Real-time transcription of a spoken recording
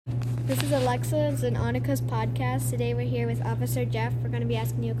This is Alexa's and Annika's podcast. Today we're here with Officer Jeff. We're going to be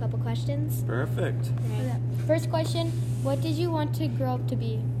asking you a couple questions. Perfect. Right. First question, what did you want to grow up to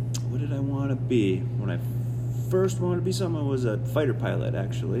be? What did I want to be? When I first wanted to be something, I was a fighter pilot,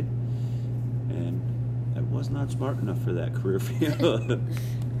 actually. And I was not smart enough for that career field.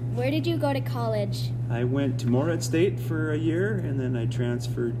 Where did you go to college? I went to Moorhead State for a year, and then I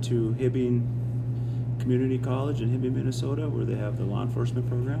transferred to Hibbing Community College in Hibbing, Minnesota, where they have the law enforcement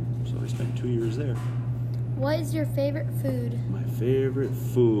program. So I spent 2 years there. What is your favorite food? My favorite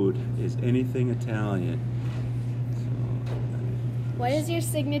food is anything Italian. What is your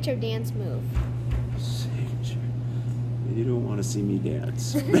signature dance move? Signature. You don't want to see me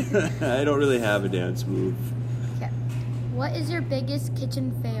dance. I don't really have a dance move. Okay. What is your biggest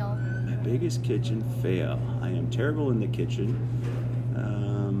kitchen fail? My biggest kitchen fail. I am terrible in the kitchen.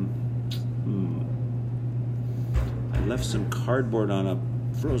 I left some cardboard on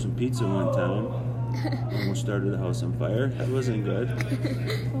a frozen pizza one time. Almost started the house on fire. That wasn't good.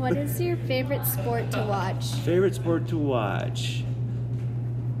 What is your favorite sport to watch? Favorite sport to watch?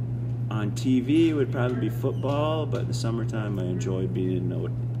 On TV would probably be football, but in the summertime I enjoy being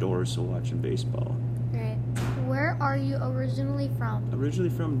outdoors, so watching baseball. Right. Where are you originally from? Originally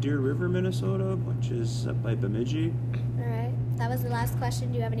from Deer River, Minnesota, which is up by Bemidji. All right. That was the last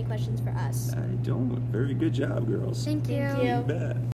question. Do you have any questions for us? I don't. Very good job, girls. Thank you. You bet.